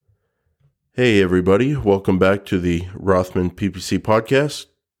Hey everybody, welcome back to the Rothman PPC podcast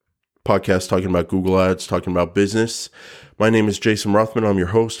talking about Google Ads, talking about business. My name is Jason Rothman. I'm your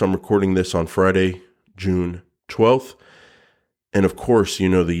host. I'm recording this on Friday, June 12th. And of course, you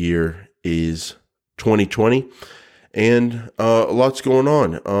know the year is 2020 and lots going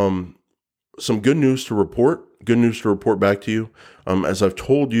on. Some good news to report back to you. As I've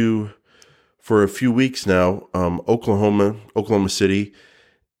told you for a few weeks now, Oklahoma City,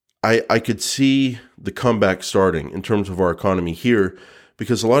 I could see the comeback starting in terms of our economy here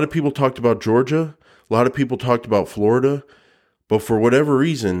because a lot of people talked about Georgia, a lot of people talked about Florida, but for whatever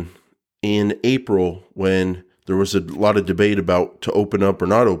reason, in April, when there was a lot of debate about to open up or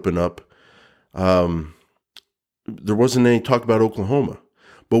not open up, there wasn't any talk about Oklahoma.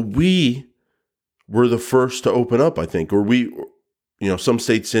 But we were the first to open up, I think, or some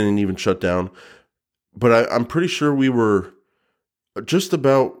states didn't even shut down. But I'm pretty sure we were just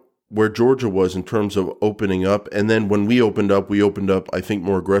about where Georgia was in terms of opening up. And then when we opened up, I think,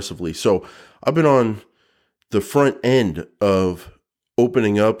 more aggressively. So I've been on the front end of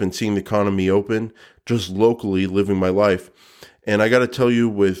opening up and seeing the economy open, just locally living my life. And I got to tell you,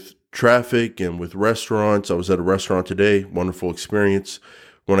 with traffic and with restaurants, I was at a restaurant today, wonderful experience.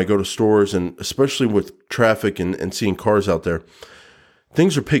 When I go to stores, and especially with traffic and seeing cars out there,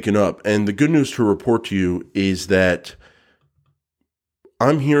 things are picking up. And the good news to report to you is that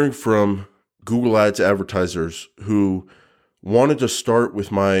I'm hearing from Google Ads advertisers who wanted to start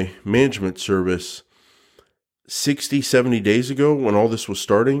with my management service 60, 70 days ago when all this was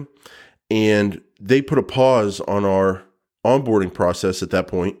starting. And they put a pause on our onboarding process at that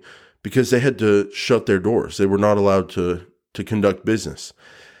point because they had to shut their doors. They were not allowed to conduct business.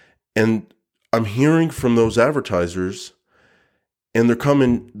 And I'm hearing from those advertisers, and they're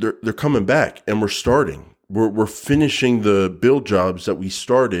coming back, and we're starting. We're finishing the build jobs that we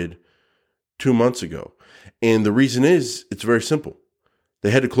started 2 months ago. And the reason is, it's very simple.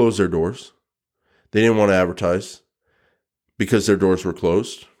 They had to close their doors. They didn't want to advertise because their doors were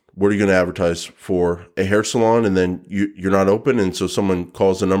closed. What are you going to advertise for? A hair salon, and then you're not open, and so someone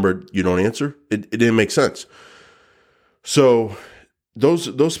calls a number you don't answer? It didn't make sense. So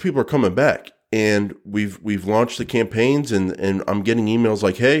those people are coming back, and we've launched the campaigns, and I'm getting emails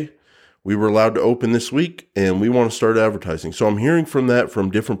like, hey, we were allowed to open this week and we want to start advertising. So I'm hearing from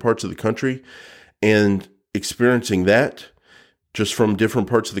different parts of the country and experiencing that just from different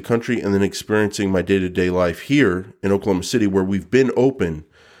parts of the country, and then experiencing my day-to-day life here in Oklahoma City, where we've been open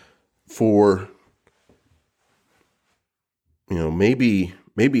for, maybe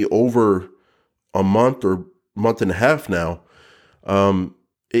over a month or month and a half now.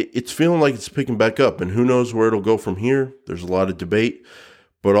 It's feeling like it's picking back up, and who knows where it'll go from here. There's a lot of debate.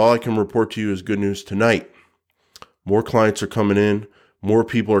 But all I can report to you is good news tonight. More clients are coming in. More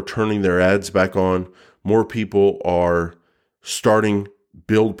people are turning their ads back on. More people are starting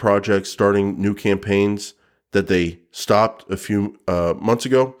build projects, starting new campaigns that they stopped a few months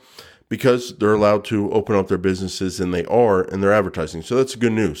ago because they're allowed to open up their businesses, and they're advertising. So that's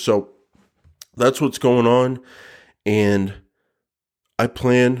good news. So that's what's going on. And I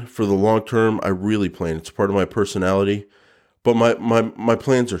plan for the long term. I really plan. It's part of my personality. But my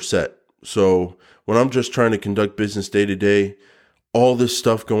plans are set. So when I'm just trying to conduct business day to day, all this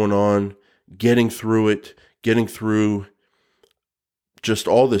stuff going on, getting through just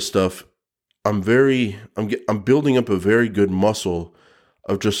all this stuff, I'm building up a very good muscle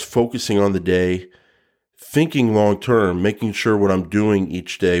of just focusing on the day, thinking long term, making sure what I'm doing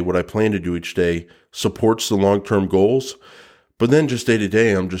each day, what I plan to do each day, supports the long term goals. But then just day to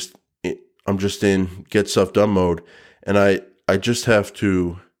day, I'm just in get stuff done mode, and I just have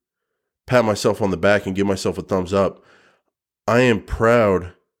to pat myself on the back and give myself a thumbs up. I am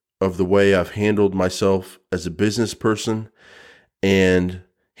proud of the way I've handled myself as a business person and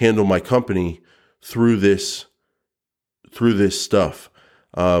handle my company through this stuff.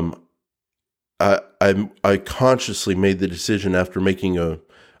 I consciously made the decision after making a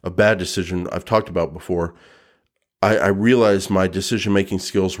bad decision I've talked about before. I realized my decision-making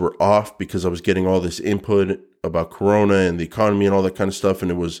skills were off because I was getting all this input about Corona and the economy and all that kind of stuff,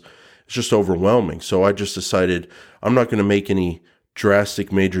 and it's just overwhelming. So I just decided I'm not going to make any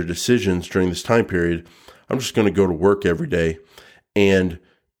drastic major decisions during this time period. I'm just going to go to work every day, and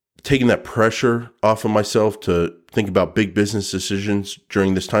taking that pressure off of myself to think about big business decisions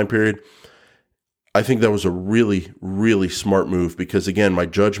during this time period, I think that was a really, really smart move because, again, my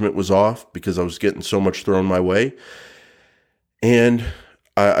judgment was off because I was getting so much thrown my way. And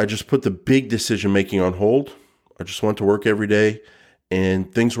I just put the big decision-making on hold. I just went to work every day,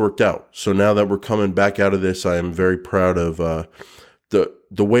 and things worked out. So now that we're coming back out of this, I am very proud of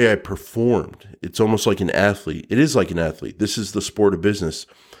the way I performed. It's almost like an athlete. It is like an athlete. This is the sport of business.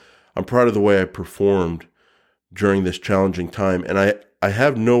 I'm proud of the way I performed during this challenging time. And I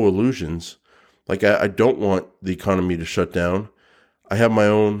have no illusions. Like I don't want the economy to shut down. I have my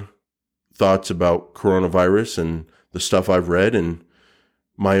own thoughts about coronavirus and the stuff I've read and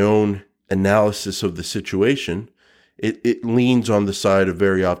my own analysis of the situation. It leans on the side of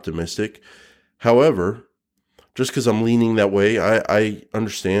very optimistic. However, just because I'm leaning that way, I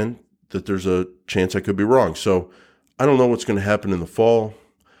understand that there's a chance I could be wrong. So I don't know what's going to happen in the fall.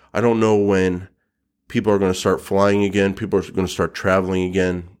 I don't know when people are going to start flying again. People are going to start traveling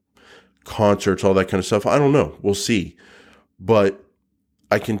again, concerts, all that kind of stuff. I don't know. We'll see. But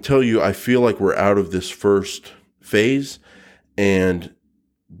I can tell you, I feel like we're out of this first phase, and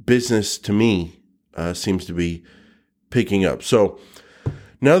business to me seems to be picking up. So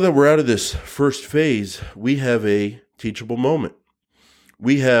now that we're out of this first phase, we have a teachable moment.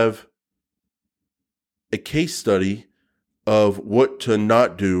 We have a case study of what to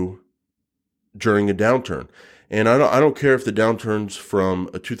not do during a downturn. And I don't care if the downturn's from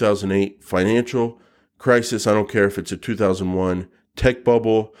a 2008 financial crisis. I don't care if it's a 2001 tech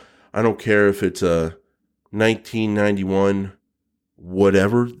bubble. I don't care if it's a 1991,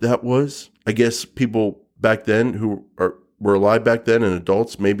 whatever that was. I guess people back then who were alive back then and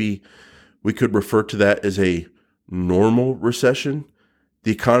adults, maybe we could refer to that as a normal recession.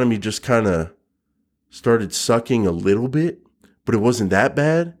 The economy just kind of started sucking a little bit, but it wasn't that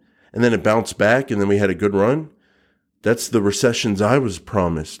bad. And then it bounced back, and then we had a good run. That's the recessions I was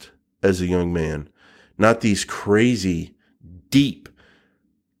promised as a young man, not these crazy, deep,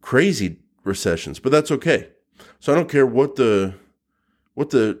 crazy recessions. But that's okay. So I don't care what the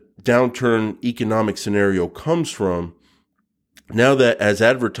downturn economic scenario comes from. Now that as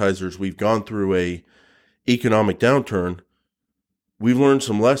advertisers we've gone through a economic downturn, we've learned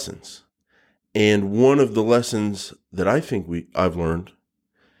some lessons. And one of the lessons that I think I've learned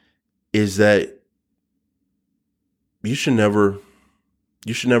is that you should never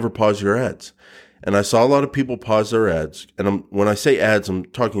pause your ads. And I saw a lot of people pause their ads. And when I say ads, I'm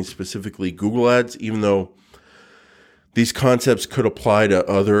talking specifically Google ads, even though these concepts could apply to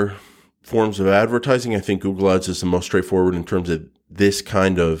other forms of advertising. I think Google ads is the most straightforward in terms of this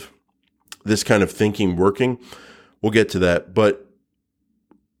kind of thinking working. We'll get to that, but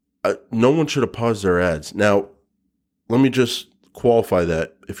no one should have paused their ads. Now, let me just qualify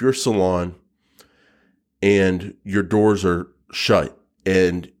that. If you're a salon and your doors are shut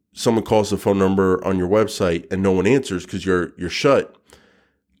and someone calls the phone number on your website and no one answers because you're shut,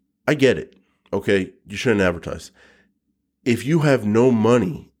 I get it. Okay, you shouldn't advertise. If you have no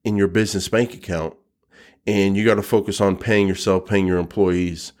money in your business bank account and you got to focus on paying yourself, paying your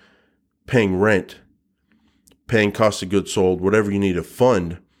employees, paying rent, paying cost of goods sold, whatever you need to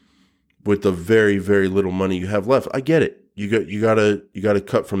fund with the very, very little money you have left, I get it. You got to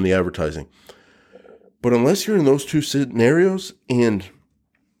cut from the advertising. But unless you're in those two scenarios, and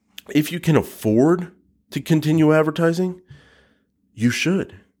if you can afford to continue advertising, you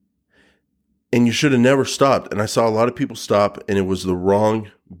should. And you should have never stopped. And I saw a lot of people stop, and it was the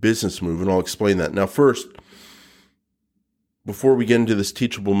wrong business move, and I'll explain that. Now, first, before we get into this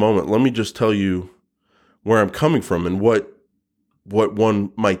teachable moment, let me just tell you where I'm coming from and what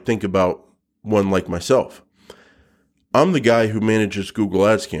one might think about one like myself. I'm the guy who manages Google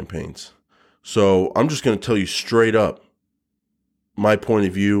Ads campaigns. So I'm just going to tell you straight up my point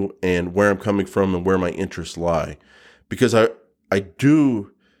of view and where I'm coming from and where my interests lie. Because I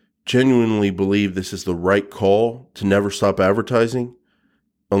do genuinely believe this is the right call to never stop advertising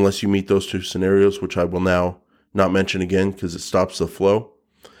unless you meet those two scenarios, which I will now not mention again because it stops the flow.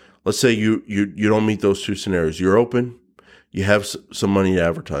 Let's say you don't meet those two scenarios. You're open. You have some money to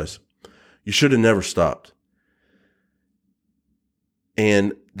advertise. You should have never stopped.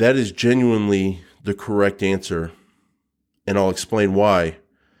 And that is genuinely the correct answer, and I'll explain why.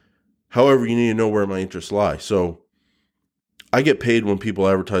 However, you need to know where my interests lie. So I get paid when people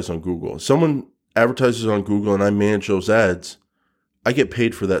advertise on Google. If someone advertises on Google and I manage those ads, I get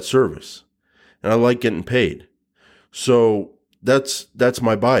paid for that service. And I like getting paid. So that's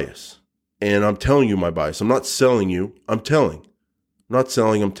my bias. And I'm telling you my bias. I'm not selling you. I'm telling. I'm not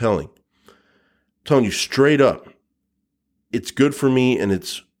selling. I'm telling. I'm telling you straight up. It's good for me, and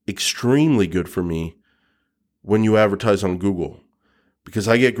it's extremely good for me when you advertise on Google, because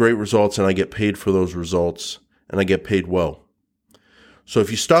I get great results and I get paid for those results, and I get paid well. So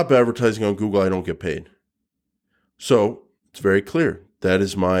if you stop advertising on Google, I don't get paid. So it's very clear. That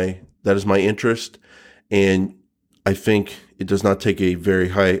is my interest, and I think it does not take a very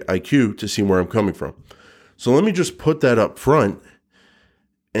high IQ to see where I'm coming from. So let me just put that up front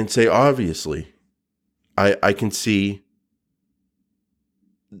and say, obviously, I can see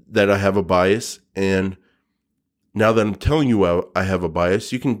that I have a bias, and now that I'm telling you I have a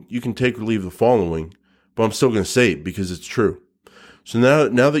bias, you can take or leave the following, but I'm still going to say it because it's true. So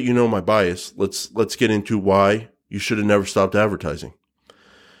now that you know my bias, let's get into why you should have never stopped advertising.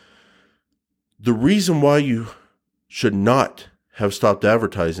 The reason why you should not have stopped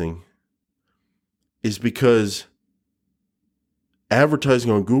advertising is because advertising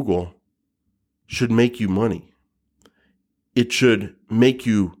on Google should make you money. It should make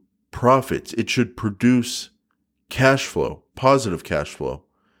you profits. It should produce cash flow, positive cash flow.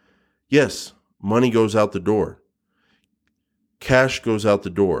 Yes, money goes out the door. Cash goes out the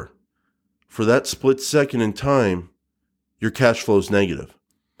door. For that split second in time, your cash flow is negative.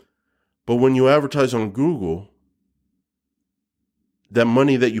 But when you advertise on Google, that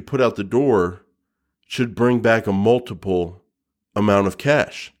money that you put out the door should bring back a multiple amount of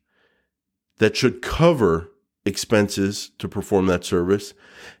cash that should cover expenses to perform that service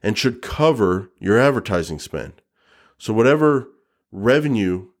and should cover your advertising spend. So whatever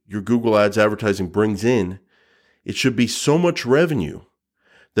revenue your Google Ads advertising brings in, it should be so much revenue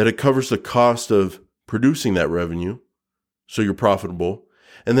that it covers the cost of producing that revenue, so you're profitable.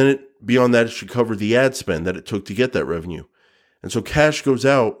 And then beyond that, it should cover the ad spend that it took to get that revenue. And so cash goes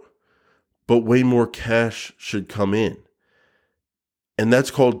out, but way more cash should come in. And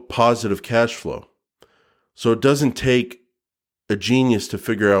that's called positive cash flow. So it doesn't take a genius to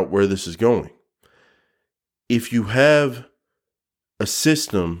figure out where this is going. If you have a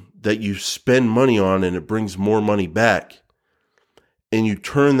system that you spend money on and it brings more money back, and you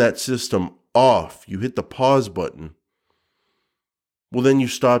turn that system off, you hit the pause button, well, then you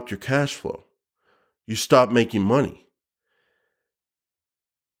stopped your cash flow. You stopped making money.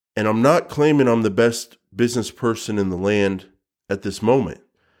 And I'm not claiming I'm the best business person in the land at this moment,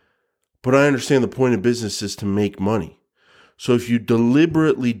 but I understand the point of business is to make money. So if you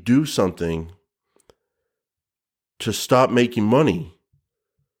deliberately do something to stop making money,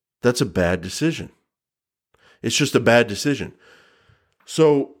 that's a bad decision. It's just a bad decision.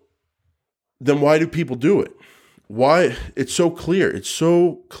 So then why do people do it? Why? It's so clear. It's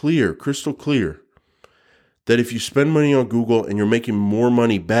so clear, crystal clear, that if you spend money on Google and you're making more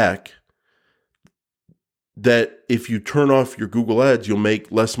money back, that if you turn off your Google Ads, you'll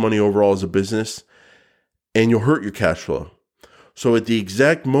make less money overall as a business and you'll hurt your cash flow. So at the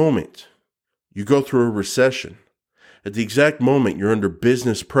exact moment you go through a recession, at the exact moment you're under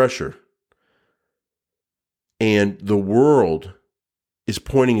business pressure and the world is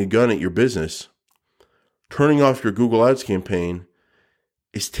pointing a gun at your business, turning off your Google Ads campaign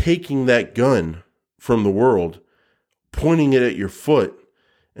is taking that gun from the world, pointing it at your foot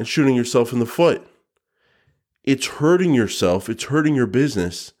and shooting yourself in the foot. It's hurting yourself. It's hurting your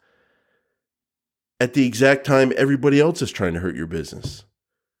business at the exact time everybody else is trying to hurt your business.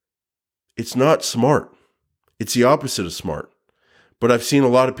 It's not smart. It's the opposite of smart. But I've seen a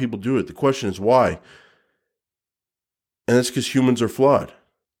lot of people do it. The question is why? And that's because humans are flawed.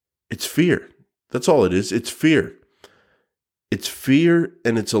 It's fear. That's all it is. It's fear. It's fear,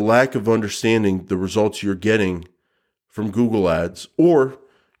 and it's a lack of understanding the results you're getting from Google Ads, or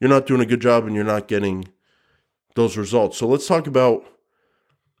you're not doing a good job and you're not getting those results. So let's talk about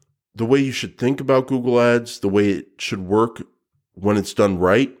the way you should think about Google Ads, the way it should work when it's done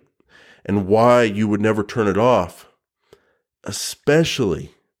right, and why you would never turn it off,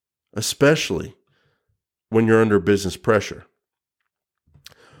 especially when you're under business pressure.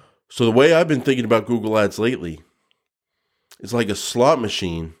 So the way I've been thinking about Google Ads lately is like a slot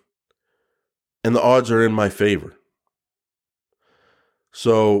machine, and the odds are in my favor.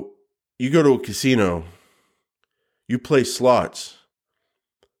 So you go to a casino, you play slots,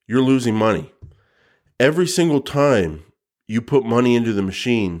 you're losing money. Every single time you put money into the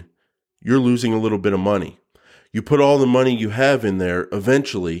machine, you're losing a little bit of money. You put all the money you have in there,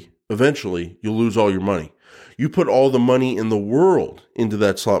 eventually you'll lose all your money. You put all the money in the world into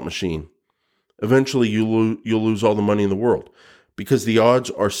that slot machine, eventually you'll lose all the money in the world, because the odds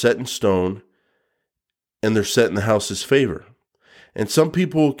are set in stone and they're set in the house's favor. And some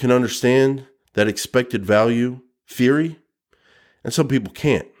people can understand that expected value theory, and some people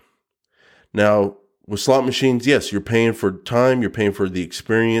can't. Now, with slot machines, yes, you're paying for time, you're paying for the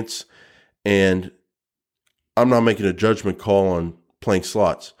experience, and I'm not making a judgment call on playing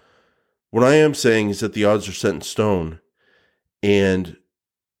slots. What I am saying is that the odds are set in stone, and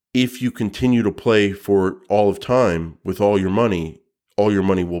if you continue to play for all of time with all your money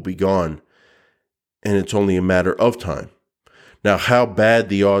will be gone, and it's only a matter of time. Now, how bad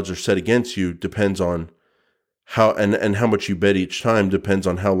the odds are set against you depends on and how much you bet each time depends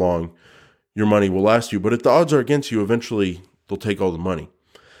on how long your money will last you. But if the odds are against you, eventually they'll take all the money.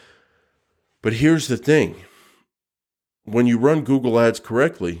 But here's the thing. When you run Google Ads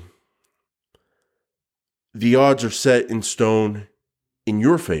correctly, the odds are set in stone in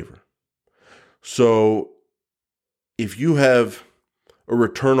your favor. So if you have a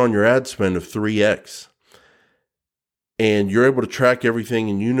return on your ad spend of 3x, and you're able to track everything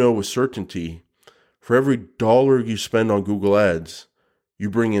and you know with certainty, for every dollar you spend on Google Ads, you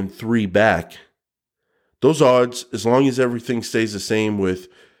bring in 3 back. Those odds, as long as everything stays the same with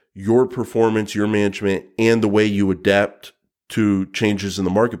your performance, your management, and the way you adapt to changes in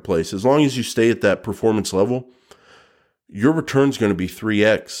the marketplace, as long as you stay at that performance level, your return's going to be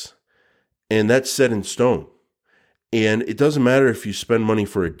 3x. And that's set in stone. And it doesn't matter if you spend money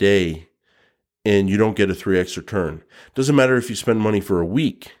for a day and you don't get a 3x return. It doesn't matter if you spend money for a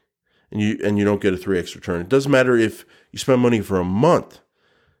week and you don't get a 3x return. It doesn't matter if you spend money for a month,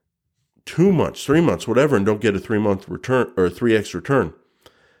 2 months, 3 months, whatever, and don't get a 3-month return or a 3x return.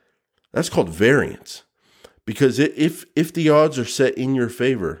 That's called variance. Because if the odds are set in your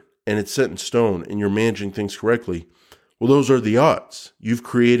favor and it's set in stone and you're managing things correctly, well, those are the odds. You've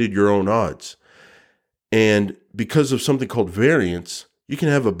created your own odds. And because of something called variance, you can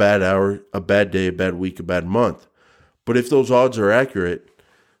have a bad hour, a bad day, a bad week, a bad month. But if those odds are accurate,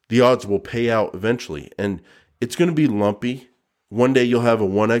 the odds will pay out eventually. And it's going to be lumpy. One day you'll have a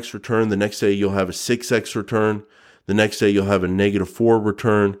 1x return. The next day you'll have a 6x return. The next day you'll have a -4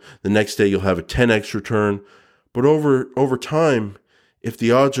 return. The next day you'll have a 10x return. But over time, if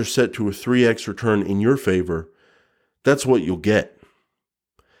the odds are set to a 3x return in your favor, that's what you'll get.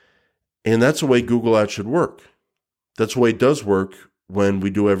 And that's the way Google Ads should work. That's the way it does work when we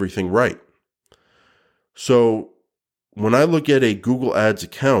do everything right. So when I look at a Google Ads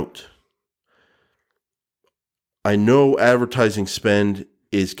account, I know advertising spend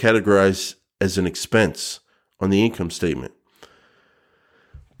is categorized as an expense on the income statement.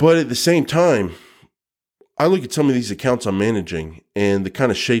 But at the same time, I look at some of these accounts I'm managing and the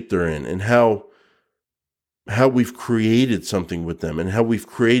kind of shape they're in and how we've created something with them and how we've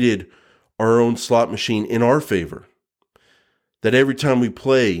created our own slot machine in our favor. That every time we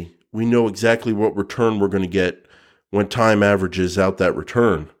play, we know exactly what return we're going to get when time averages out that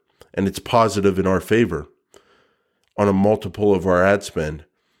return. And it's positive in our favor on a multiple of our ad spend.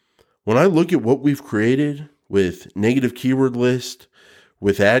 When I look at what we've created with negative keyword list,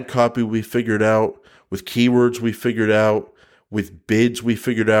 with ad copy we figured out, with keywords we figured out, with bids we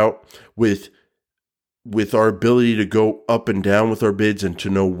figured out, with our ability to go up and down with our bids and to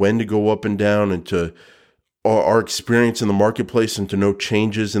know when to go up and down, and to our experience in the marketplace and to know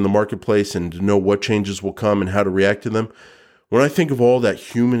changes in the marketplace and to know what changes will come and how to react to them. When I think of all that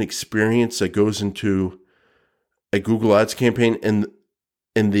human experience that goes into a Google Ads campaign and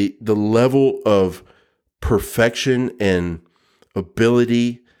the level of perfection and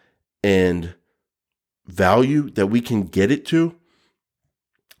ability and value that we can get it to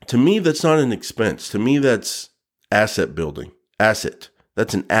me, that's not an expense. To me, that's asset building. Asset.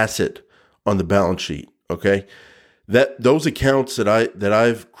 That's an asset on the balance sheet. Okay, those accounts that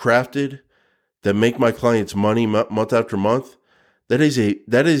I've crafted that make my clients money month after month, that is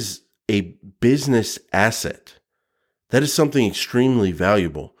a business asset. That is something extremely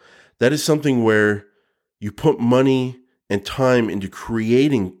valuable. That is something where you put money and time into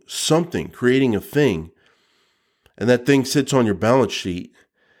creating something, creating a thing, and that thing sits on your balance sheet,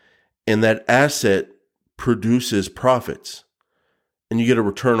 and that asset produces profits, and you get a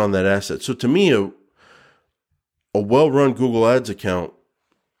return on that asset. So to me, a well-run Google Ads account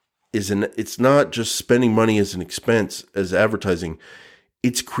it's not just spending money as an expense, as advertising.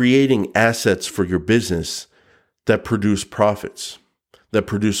 It's creating assets for your business that produce profits, that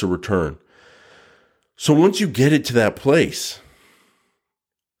produce a return. So once you get it to that place,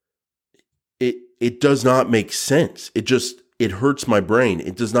 it does not make sense. It hurts my brain.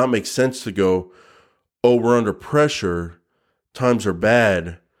 It does not make sense to go, oh, we're under pressure, times are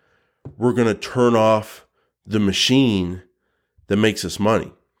bad, we're going to turn off the machine that makes us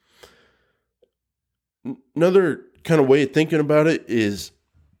money. Another kind of way of thinking about it is,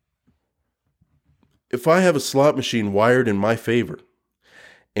 if I have a slot machine wired in my favor,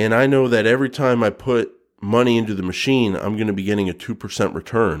 and I know that every time I put money into the machine, I'm going to be getting a 2%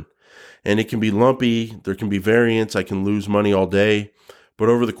 return. And it can be lumpy, there can be variance, I can lose money all day, but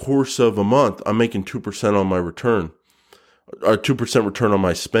over the course of a month, I'm making 2% on my return, or 2% return on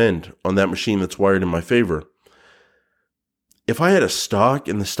my spend on that machine that's wired in my favor. If I had a stock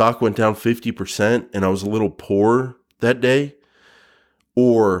and the stock went down 50% and I was a little poor that day,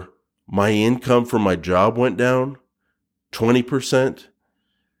 or my income from my job went down 20%,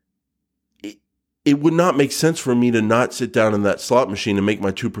 it would not make sense for me to not sit down in that slot machine and make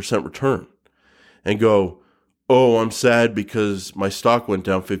my 2% return and go, oh, I'm sad because my stock went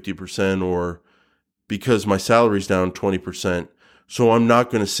down 50% or because my salary's down 20%. So I'm not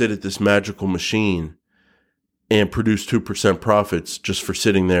going to sit at this magical machine and produce 2% profits just for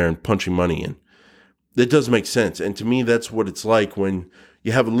sitting there and punching money in. That doesn't make sense. And to me, that's what it's like when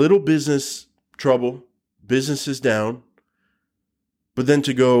you have a little business trouble, business is down, but then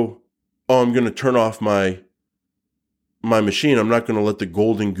to go, oh, I'm going to turn off my machine. I'm not going to let the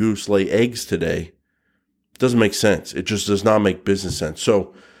golden goose lay eggs today. It doesn't make sense. It just does not make business sense.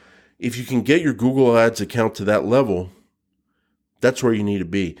 So if you can get your Google Ads account to that level, that's where you need to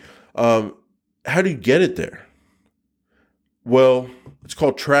be. How do you get it there? Well, it's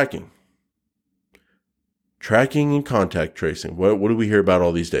called tracking. Tracking and contact tracing. What do we hear about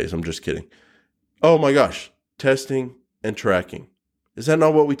all these days? I'm just kidding. Oh my gosh, testing and tracking. Is that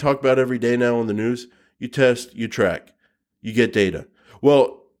not what we talk about every day now on the news? You test, you track, you get data.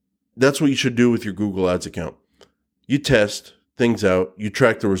 Well, that's what you should do with your Google Ads account. You test things out, you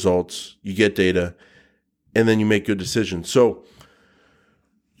track the results, you get data, and then you make good decisions. So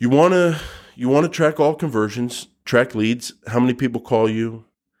you want to track all conversions, track leads, how many people call you,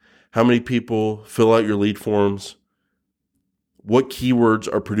 how many people fill out your lead forms, what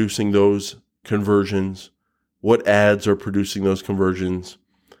keywords are producing those conversions, what ads are producing those conversions,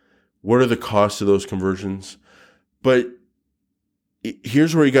 what are the costs of those conversions. But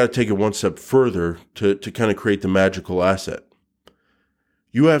here's where you got to take it one step further to kind of create the magical asset.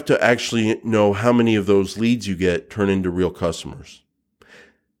 You have to actually know how many of those leads you get turn into real customers.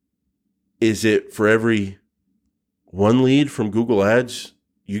 Is it for every one lead from Google Ads,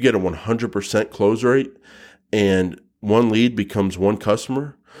 you get a 100% close rate and one lead becomes one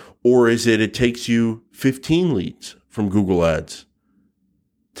customer? Or is it takes you 15 leads from Google Ads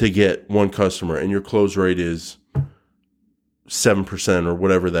to get one customer and your close rate is 7% or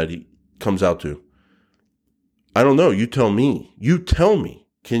whatever that comes out to? I don't know. You tell me. You tell me.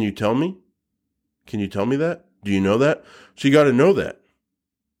 Can you tell me? Can you tell me that? Do you know that? So you got to know that.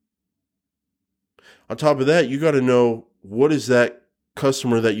 On top of that, you got to know what is that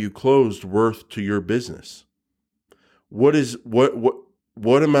customer that you closed worth to your business? What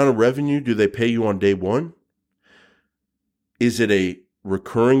amount of revenue do they pay you on day one? Is it a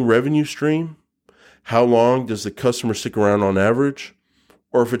recurring revenue stream? How long does the customer stick around on average?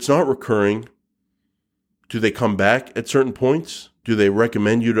 Or if it's not recurring, do they come back at certain points? Do they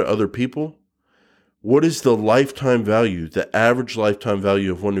recommend you to other people? What is the lifetime value, the average lifetime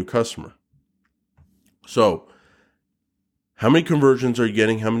value of one new customer? So, how many conversions are you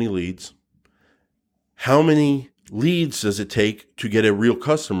getting? How many leads? How many leads does it take to get a real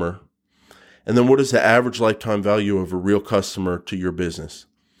customer? And then what is the average lifetime value of a real customer to your business?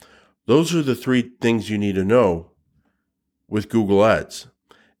 Those are the three things you need to know with Google Ads.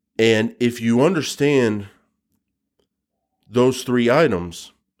 And if you understand those three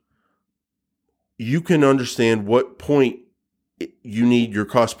items, you can understand what point you need your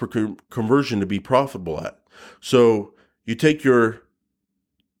cost per conversion to be profitable at. So you take your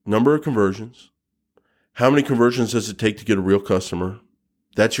number of conversions. How many conversions does it take to get a real customer?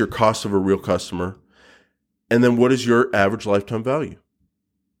 That's your cost of a real customer. And then what is your average lifetime value?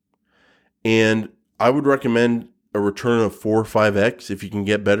 And I would recommend a return of 4 or 5x. If you can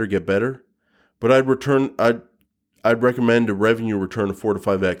get better, get better. But I'd recommend a revenue return of 4 to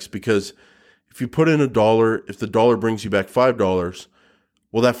 5x, because if you put in $1, if the dollar brings you back $5,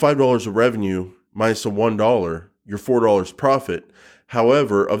 well, that $5 of revenue minus the $1, your $4 profit.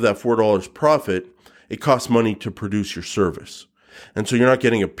 However, of that $4 profit, it costs money to produce your service. And so you're not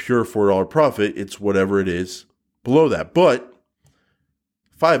getting a pure $4 profit. It's whatever it is below that. But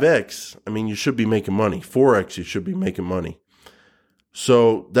 5x, I mean, you should be making money. 4x, you should be making money.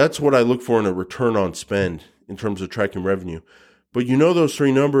 So that's what I look for in a return on spend in terms of tracking revenue. But you know those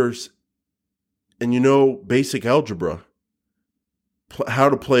three numbers, and you know basic algebra, how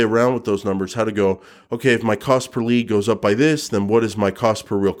to play around with those numbers, how to go, okay, if my cost per lead goes up by this, then what is my cost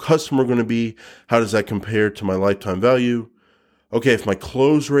per real customer going to be? How does that compare to my lifetime value? Okay, if my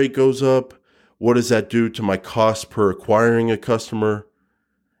close rate goes up, what does that do to my cost per acquiring a customer?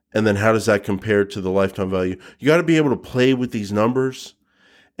 And then how does that compare to the lifetime value? You got to be able to play with these numbers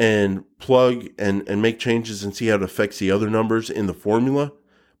and plug and make changes and see how it affects the other numbers in the formula.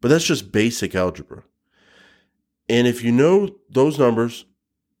 But that's just basic algebra. And if you know those numbers,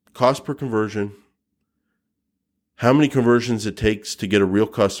 cost per conversion, how many conversions it takes to get a real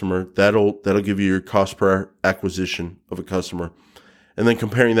customer, that'll give you your cost per acquisition of a customer. and then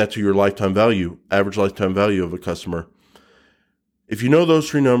comparing that to your lifetime value, average lifetime value of a customer. If you know those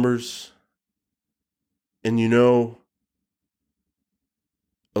three numbers and you know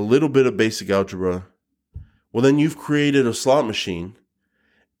a little bit of basic algebra, well, then you've created a slot machine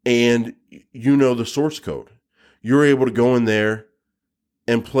and you know the source code. You're able to go in there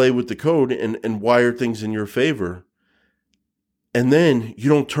and play with the code and wire things in your favor. And then you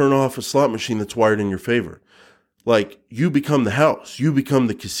don't turn off a slot machine that's wired in your favor. Like, you become the house. You become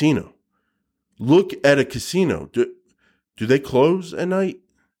the casino. Look at a casino. Do they close at night?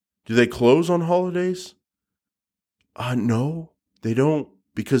 Do they close on holidays? No, they don't,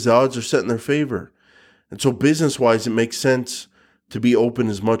 because the odds are set in their favor. And so business-wise, it makes sense to be open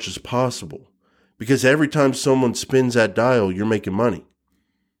as much as possible, because every time someone spins that dial, you're making money.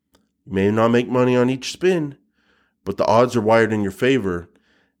 You may not make money on each spin, but the odds are wired in your favor,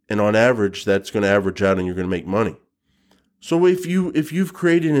 and on average, that's going to average out and you're going to make money. So if you've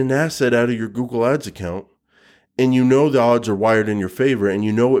created an asset out of your Google Ads account, and you know the odds are wired in your favor, and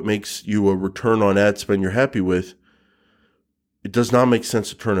you know it makes you a return on ad spend you're happy with, it does not make sense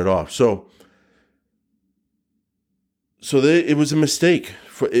to turn it off. So it was a mistake.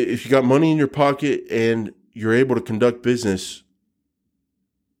 If you got money in your pocket and you're able to conduct business,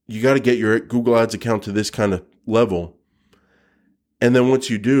 you got to get your Google Ads account to this kind of level. And then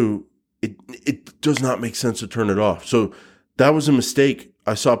once you do, it does not make sense to turn it off. So that was a mistake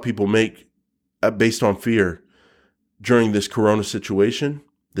I saw people make based on fear during this Corona situation,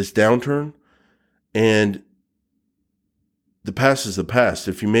 this downturn. And the past is the past.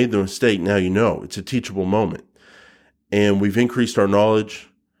 If you made the mistake, now you know. It's a teachable moment. And we've increased our knowledge.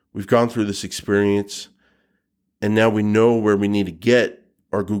 We've gone through this experience. And now we know where we need to get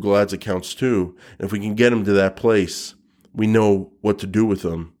our Google Ads accounts to. And if we can get them to that place, we know what to do with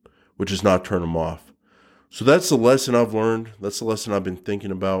them, which is not turn them off. So that's the lesson I've learned. That's the lesson I've been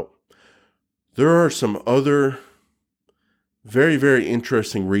thinking about. There are some other very, very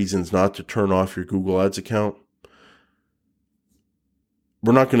interesting reasons not to turn off your Google Ads account.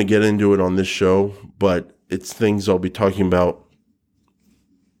 We're not going to get into it on this show, but it's things I'll be talking about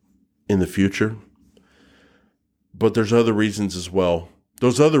in the future. But there's other reasons as well.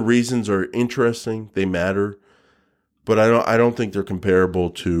 Those other reasons are interesting. They matter. But I don't think they're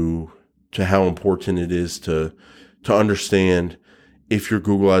comparable to how important it is to understand if your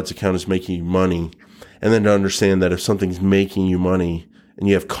Google Ads account is making you money, and then to understand that if something's making you money and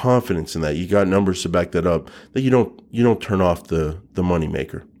you have confidence in that, you got numbers to back that up, that you don't turn off the money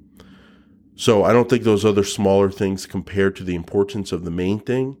maker. So I don't think those other smaller things compare to the importance of the main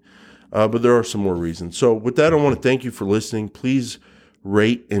thing, but there are some more reasons. So with that, I want to thank you for listening. Please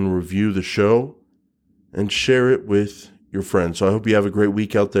rate and review the show and share it with your friends. So I hope you have a great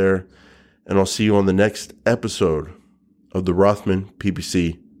week out there, and I'll see you on the next episode of the Rothman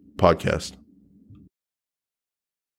PPC podcast.